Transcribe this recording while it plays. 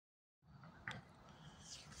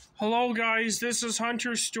Hello guys, this is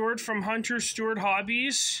Hunter Stewart from Hunter Stewart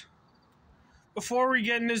Hobbies. Before we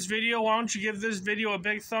get in this video, why don't you give this video a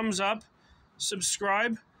big thumbs up,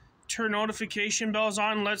 subscribe, turn notification bells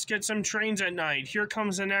on, and let's get some trains at night. Here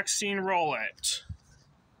comes the next scene, roll it.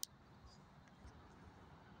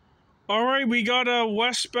 Alright, we got a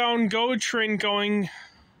westbound GO train going,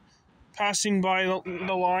 passing by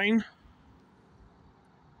the line.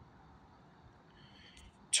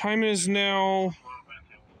 Time is now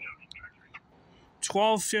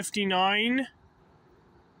 12:59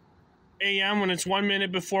 a.m. when it's 1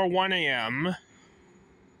 minute before 1 a.m.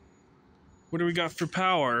 What do we got for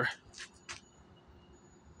power?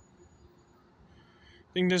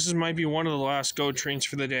 I think this might be one of the last GO trains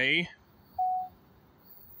for the day.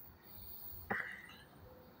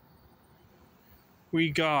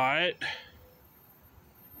 We got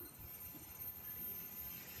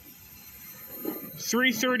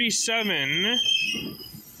 3:37.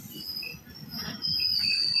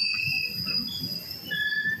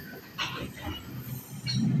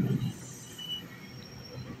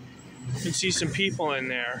 You can see some people in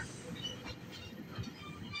there.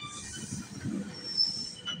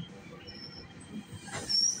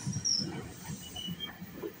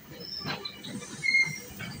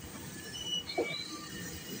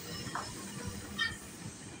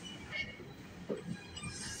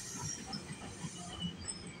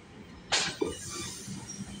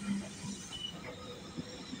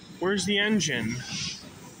 Where's the engine?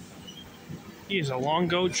 He's a long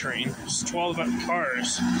GO train. It's 12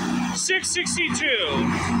 cars. 662!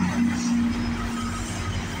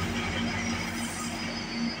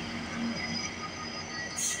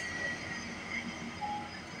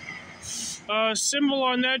 Symbol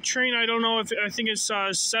on that train, I don't know if, I think it's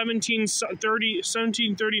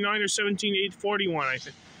 1739 or 17841, I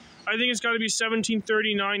think. I think it's got to be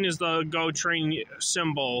 1739 is the GO train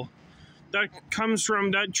symbol.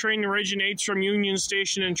 That train originates from Union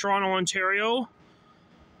Station in Toronto, Ontario,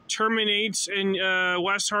 terminates in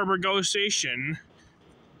West Harbour GO Station,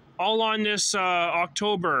 all on this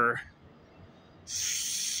October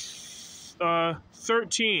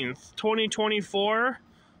 13th, 2024,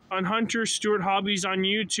 on Hunter Stewart Hobbies on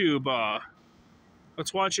YouTube.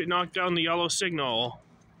 Let's watch it knock down the yellow signal.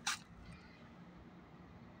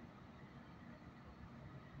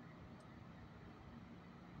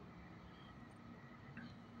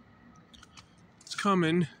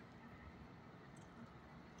 Coming.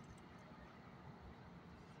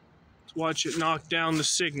 Let's watch it knock down the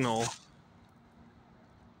signal.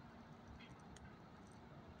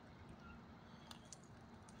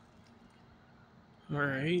 All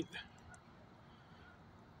right.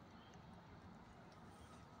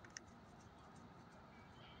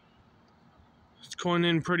 It's going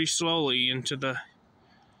in pretty slowly into the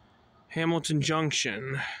Hamilton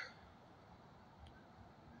Junction.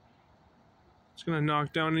 It's gonna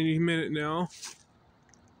knock down any minute now.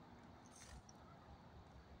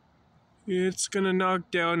 It's gonna knock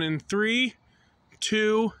down in 3,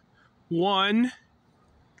 2, 1,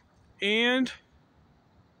 and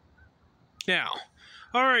now.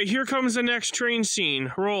 Alright, here comes the next train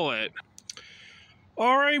scene. Roll it.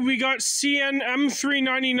 Alright, we got CN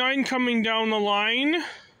M399 coming down the line.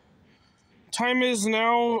 Time is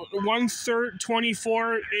now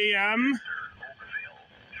 1:24 a.m.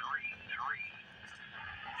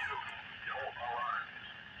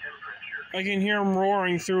 I can hear him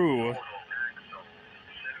roaring through.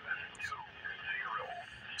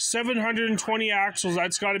 720 axles,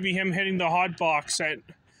 that's got to be him hitting the hot box at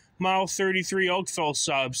mile 33 Oakville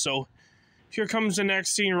sub. So here comes the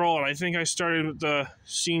next scene, roll it. I think I started the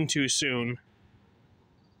scene too soon.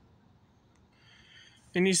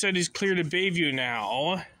 And he said he's clear to Bayview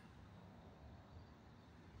now.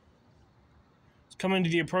 He's coming to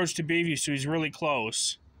the approach to Bayview, so he's really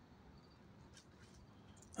close.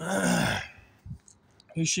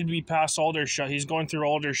 He should be past Aldershot. He's going through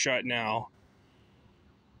Aldershot now.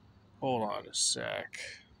 Hold on a sec.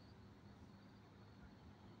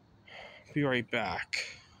 Be right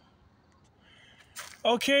back.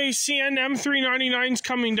 Okay, CN M399's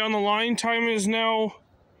coming down the line. Time is now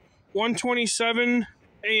 1:27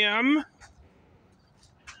 a.m.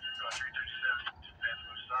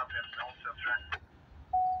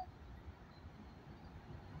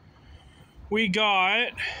 We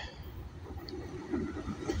got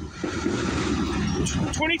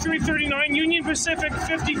 2339 Union Pacific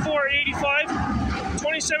 5485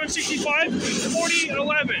 2765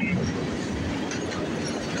 4011.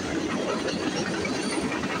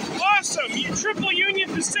 Awesome! You triple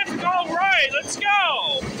Union Pacific, all right, let's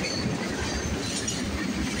go!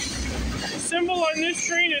 symbol on this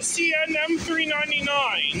train is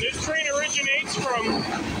M399. This train originates from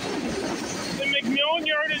the McMillan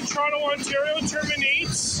Yard in Toronto, Ontario,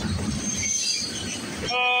 terminates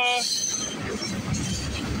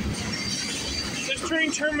this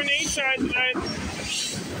train terminates at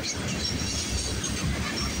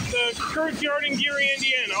the Kirk Yard in Geary,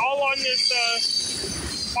 Indiana, all on this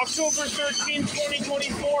October 13th,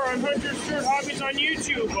 2024 on Hunter Stewart Hobbies on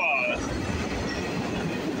YouTube.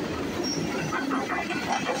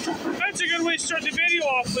 That's a good way to start the video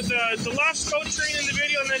off with the last GO train in the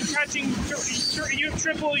video and then catching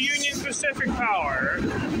triple Union Pacific power.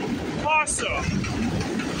 Awesome.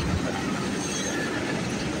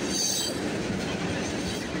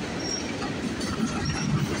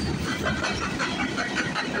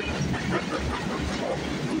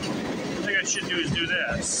 What I should do is do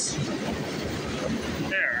this.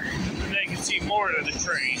 There. And then you can see more of the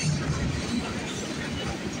train.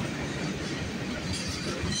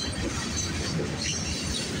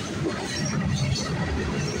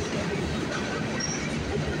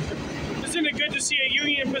 Isn't it good to see a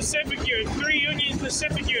Union Pacific unit? 3 Union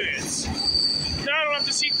Pacific units. Now I don't have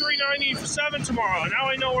to see 397 tomorrow. Now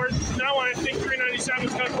I know where. Now I think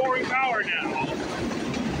 397's got boring power now.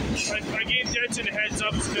 I gave Denton a heads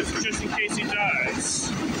up just in case he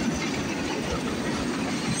does.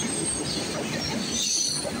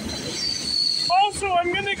 Also,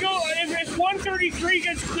 I'm gonna go, if 133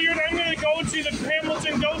 gets cleared, I'm gonna go to the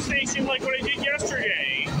Hamilton GO station like what I did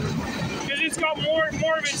yesterday. Because it's got more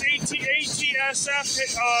of its EX-ATSF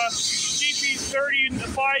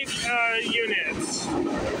GP35 units.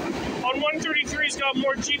 On 133, it's got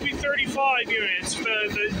more GP35 units,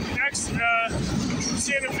 the next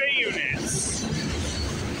Santa Fe units.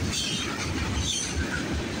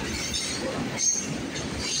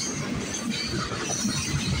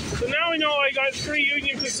 So now we know I got 3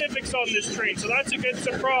 Union Pacifics on this train, so that's a good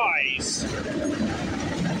surprise.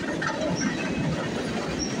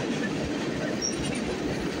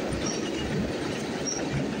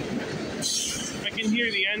 I can hear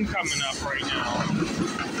the end coming up right now.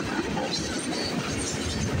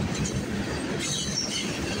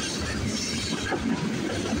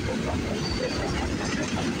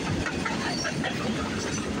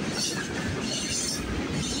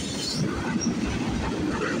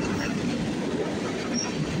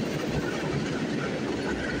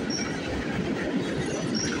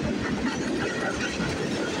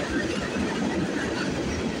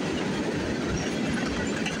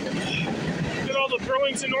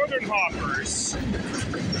 Burlington Northern hoppers.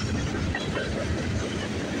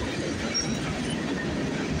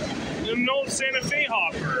 An old Santa Fe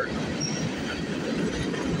hopper.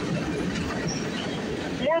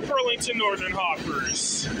 More Burlington Northern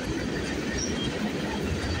hoppers.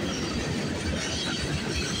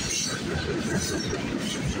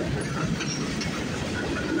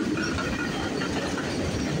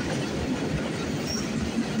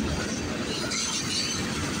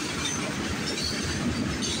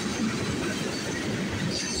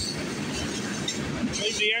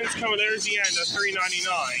 The end's coming. There's the end of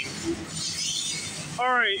 399.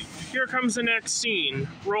 Alright, here comes the next scene.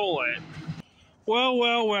 Roll it. Well,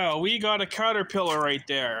 well, well. We got a caterpillar right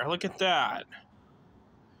there. Look at that.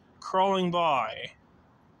 Crawling by.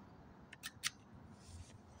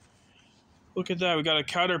 Look at that. We got a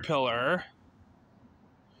caterpillar.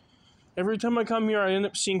 Every time I come here, I end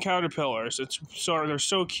up seeing caterpillars. They're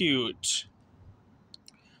so cute.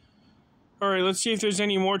 Alright, let's see if there's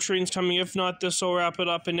any more trains coming. If not, this will wrap it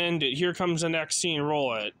up and end it. Here comes the next scene.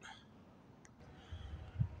 Roll it.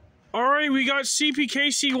 Alright, we got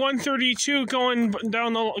CPKC 132 going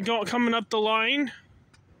down coming up the line.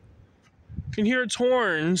 You can hear its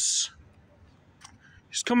horns.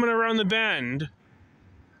 He's coming around the bend.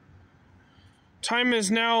 Time is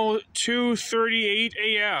now 2:38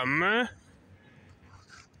 a.m.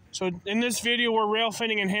 So in this video, we're rail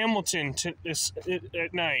fitting in Hamilton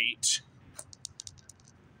at night.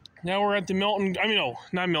 Now we're at the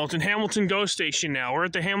Hamilton GO station now. We're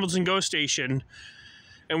at the Hamilton GO station.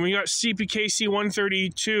 And we got CPKC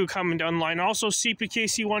 132 coming down the line. Also,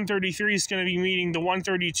 CPKC 133 is going to be meeting the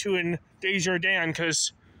 132 in Desjardins,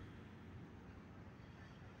 because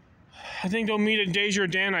I think they'll meet at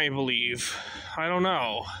Desjardins, I believe. I don't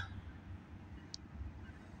know.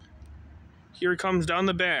 Here it comes down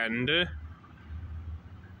the bend.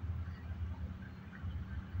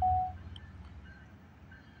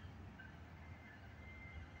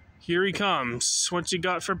 Here he comes. What's he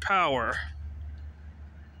got for power?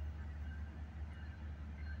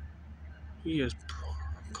 He is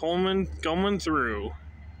coming through.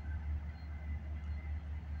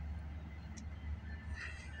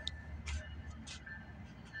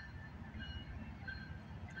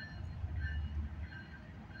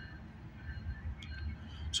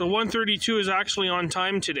 So 132 is actually on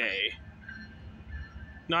time today.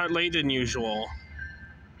 Not late than usual.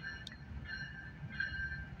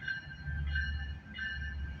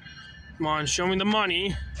 Come on, show me the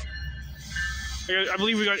money. I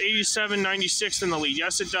believe we got 87.96 in the lead.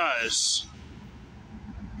 Yes, it does.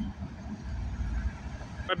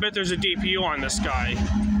 I bet there's a DPU on this guy.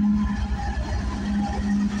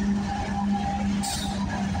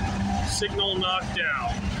 Signal knocked down.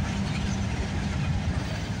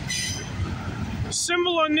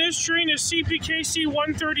 Symbol on this train is CPKC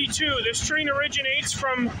 132. This train originates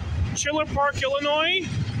from Chiller Park, Illinois,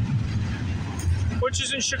 which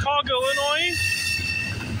is in Chicago, Illinois.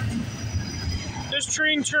 This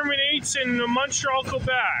train terminates in Montreal,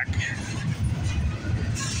 Quebec.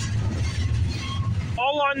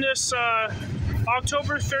 All on this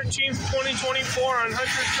October 13th, 2024 on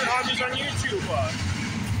Hunter Hobbies on YouTube.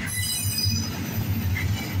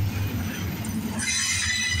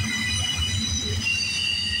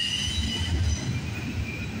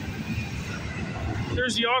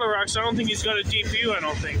 There's the auto rack, so I don't think he's got a DPU, I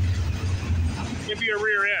don't think. Maybe a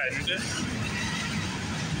rear end.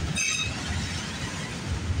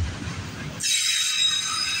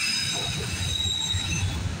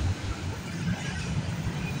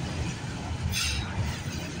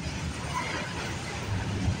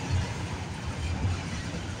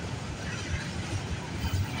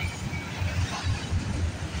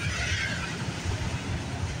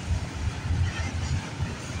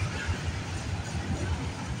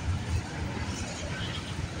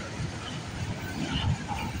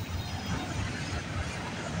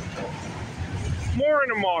 More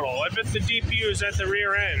in a model. I bet the DPU is at the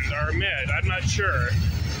rear end or mid. I'm not sure.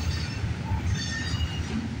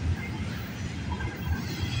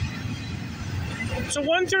 So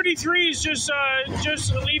 133 is just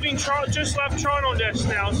leaving, just left Toronto desk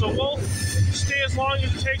now. So we'll stay as long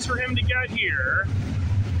as it takes for him to get here.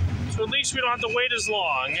 So at least we don't have to wait as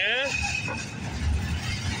long,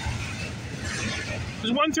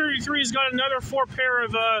 Because 133's got another 4 pair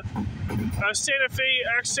of Santa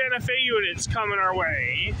Fe units coming our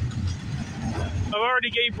way. I've already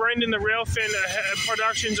gave Brendan the Railfin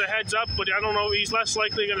Productions a heads up, but I don't know, he's less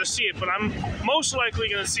likely going to see it, but I'm most likely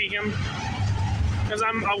going to see him because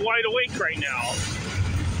I'm wide awake right now.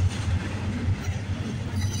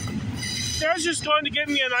 Dad's just going to give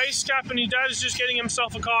me an ice cap, and Dad's just getting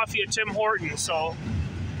himself a coffee at Tim Hortons, so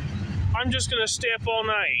I'm just going to stay up all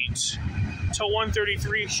night till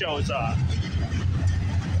 133 shows up.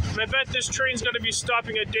 And I bet this train's going to be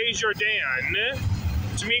stopping at Desjardins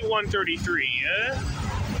to meet 133.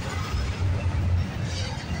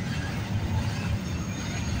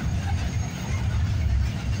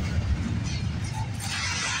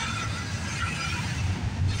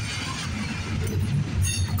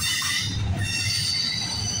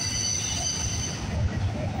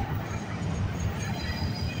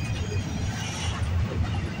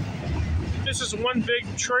 This is one big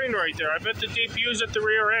train right there. I bet the DPU's at the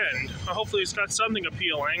rear end. Hopefully it's got something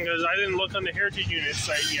appealing, because I didn't look on the Heritage Unit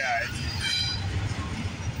site yet.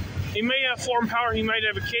 He may have form power, he might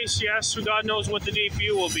have a KCS, so God knows what the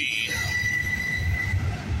DPU will be.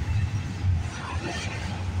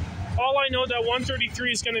 All I know that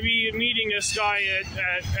 133 is going to be meeting this guy at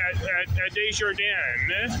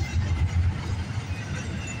Desjardins.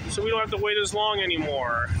 So we don't have to wait as long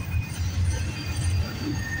anymore.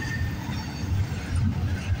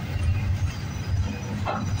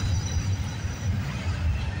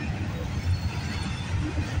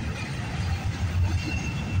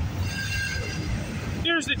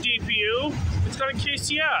 There's the DPU. It's got a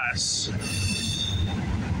KCS.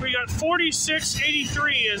 We got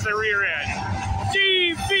 4683 as the rear end.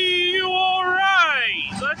 DPU, all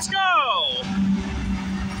right. Let's go.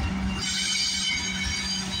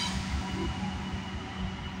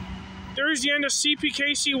 There's the end of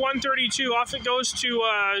CPKC 132. Off it goes to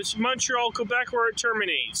Montreal, Quebec, where it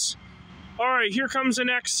terminates. All right, here comes the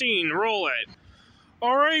next scene. Roll it.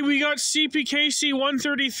 All right, we got CPKC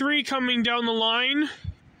 133 coming down the line.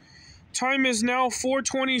 Time is now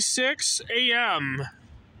 4:26 a.m.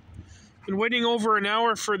 Been waiting over an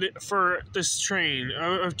hour for this train.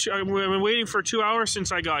 I've been waiting for 2 hours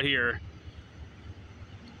since I got here.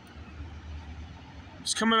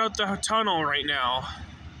 It's coming out the tunnel right now.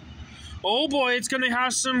 Oh boy, it's gonna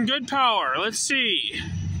have some good power. Let's see.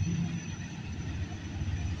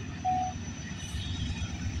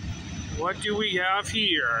 What do we have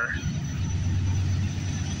here?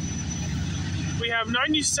 We have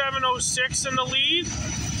 9706 in the lead.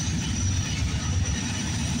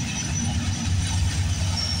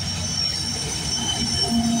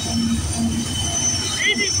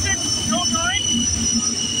 8609.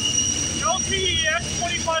 LTFX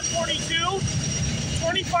 2542,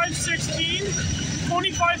 2516,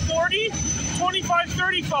 2540,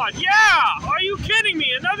 2535. Yeah! Are you kidding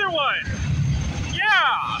me? Another one!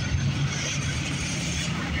 Yeah!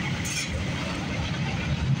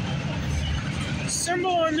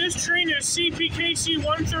 Symbol on this train is CPKC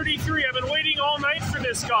 133. I've been waiting all night for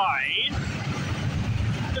this guy.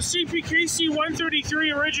 The CPKC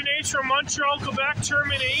 133 originates from Montreal, Quebec,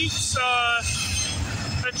 terminates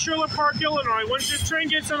at Trailer Park, Illinois. When this train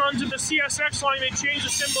gets onto the CSX line, they change the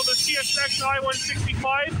symbol to CSX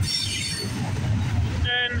I-165,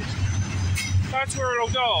 and that's where it'll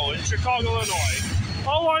go, in Chicago, Illinois.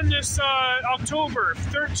 All on this October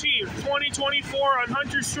 13th, 2024 on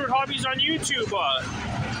Hunter Stewart Hobbies on YouTube.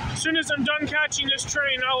 As soon as I'm done catching this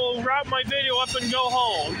train, I will wrap my video up and go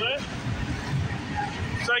home.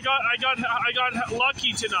 So I got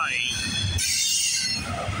lucky tonight.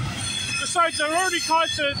 Besides, I've already caught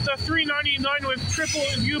the 399 with triple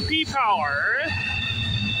UP power.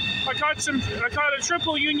 I caught a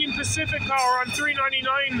triple Union Pacific power on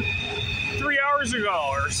 399 3 hours ago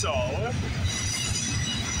or so.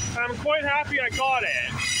 I'm quite happy I got it.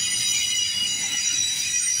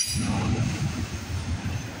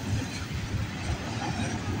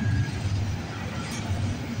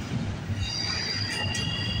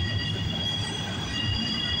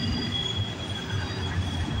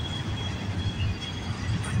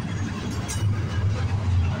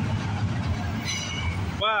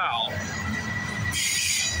 Wow.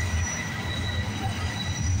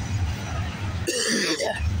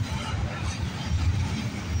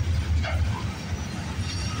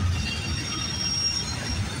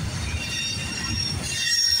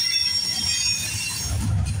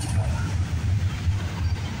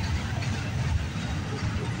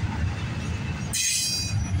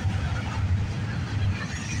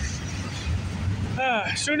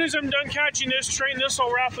 As soon as I'm done catching this train, this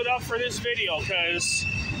will wrap it up for this video, because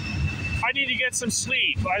I need to get some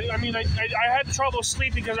sleep. I had trouble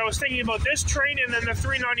sleeping because I was thinking about this train and then the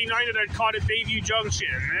 399 that I'd caught at BAYVIEW Junction,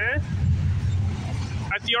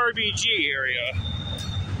 at the RBG area.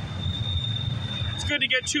 It's good to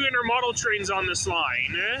get two intermodal trains on this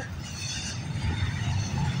line.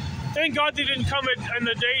 Thank God they didn't come in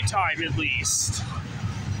the daytime, at least.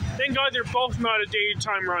 Thank God they're both not a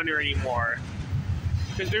daytime runner anymore.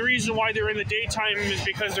 Because the reason why they're in the daytime is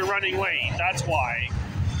because they're running late. That's why.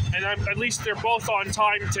 And at least they're both on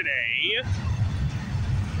time today.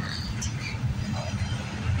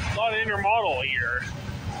 A lot of intermodal here.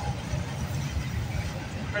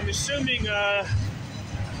 I'm assuming our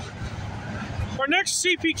next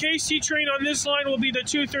CPKC train on this line will be the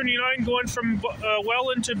 239 going from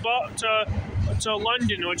Welland to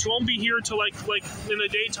London, which won't be here till like in the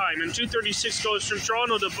daytime. And 236 goes from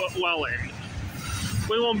Toronto to Welland.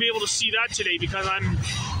 We won't be able to see that today because I'm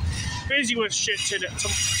busy with shit today,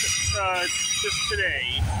 just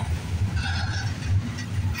today.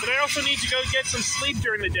 But I also need to go get some sleep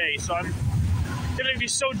during the day, so I'm gonna be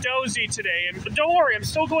so dozy today. And don't worry, I'm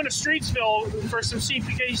still going to Streetsville for some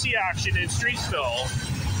CPKC action in Streetsville.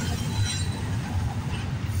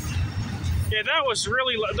 Yeah, that was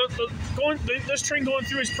really this train going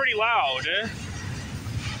through is pretty loud.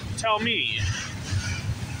 Tell me.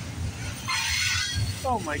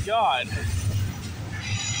 Oh my God.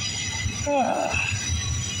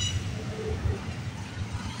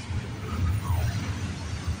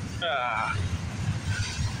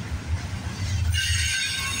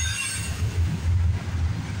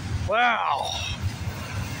 Wow.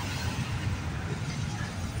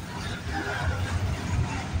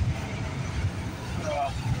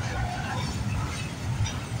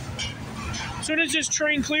 As soon as this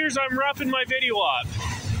train clears, I'm wrapping my video up.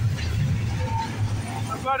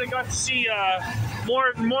 I'm glad I got to see more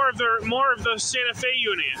of the Santa Fe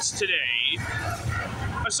units today.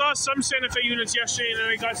 I saw some Santa Fe units yesterday, and then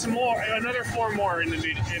I got some more, another 4 more on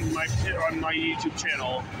my YouTube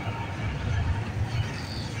channel.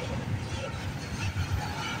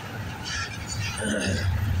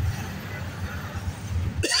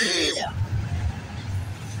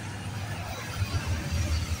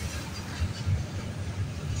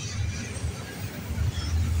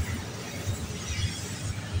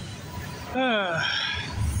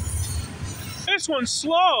 This one's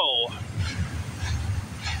slow.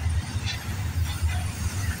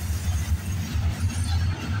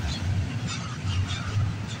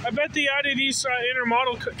 I bet they added these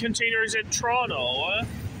intermodal containers at Toronto,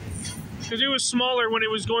 because it was smaller when it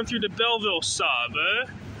was going through the Belleville sub.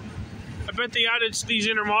 I bet they added these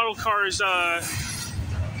intermodal cars up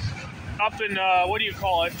in, what do you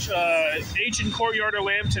call it, Ancient Courtyard or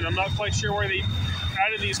Lambton. I'm not quite sure where they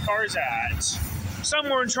added these cars at.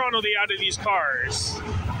 Somewhere in Toronto they added these cars.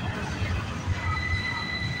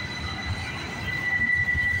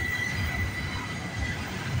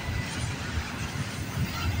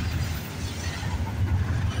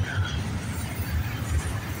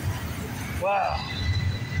 Wow.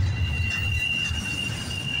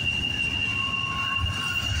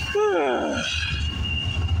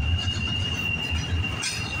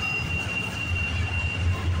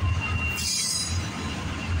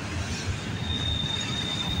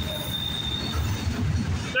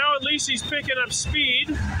 Now at least he's picking up speed.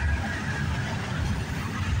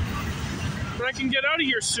 But I can get out of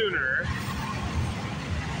here sooner.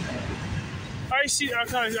 I see. I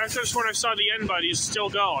could have sworn I saw the end, but he's still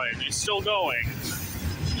going. It's still going.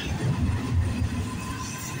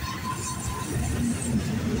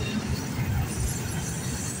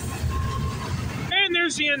 And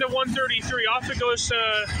there's the end of 133. Off it goes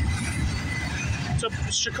to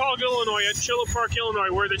Chicago, Illinois, at Chilo Park,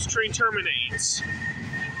 Illinois, where this train terminates.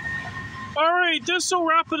 Alright, this will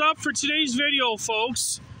wrap it up for today's video,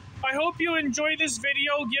 folks. I hope you enjoyed this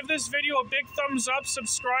video. Give this video a big thumbs up,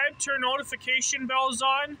 subscribe, turn notification bells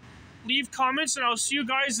on, leave comments, and I'll see you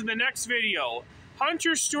guys in the next video.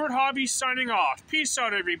 Hunter Stewart Hobbies signing off. Peace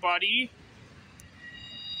out, everybody.